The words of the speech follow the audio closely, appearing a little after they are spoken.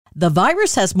The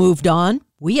virus has moved on.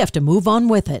 We have to move on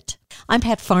with it. I'm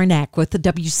Pat Farnack with the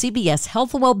WCBS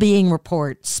Health and Wellbeing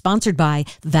Report, sponsored by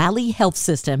Valley Health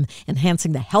System,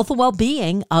 enhancing the health and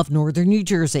well-being of Northern New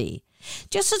Jersey.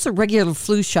 Just as a regular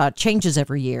flu shot changes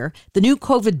every year, the new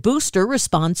COVID booster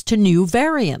responds to new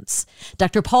variants.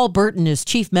 Dr. Paul Burton is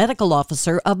Chief Medical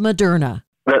Officer of Moderna.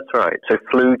 That's right. So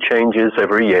flu changes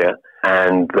every year,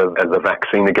 and the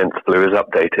vaccine against flu is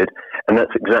updated, and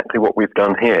that's exactly what we've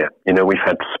done here. You know, we've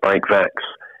had Spikevax,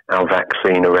 our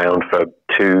vaccine, around for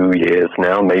 2 years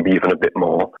now, maybe even a bit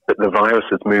more, but the virus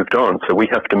has moved on, so we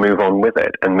have to move on with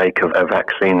it and make a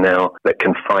vaccine now that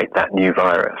can fight that new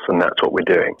virus, and that's what we're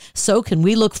doing. So can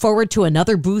we look forward to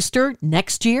another booster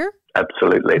next year?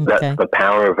 Absolutely. Okay. That's the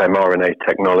power of mRNA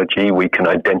technology. We can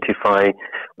identify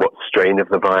what strain of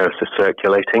the virus is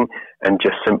circulating and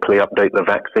just simply update the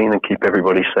vaccine and keep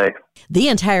everybody safe. The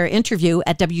entire interview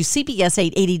at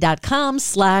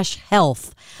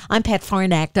WCBS880.com/health. I'm Pat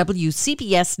Farnack,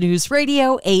 WCBS News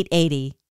Radio 880.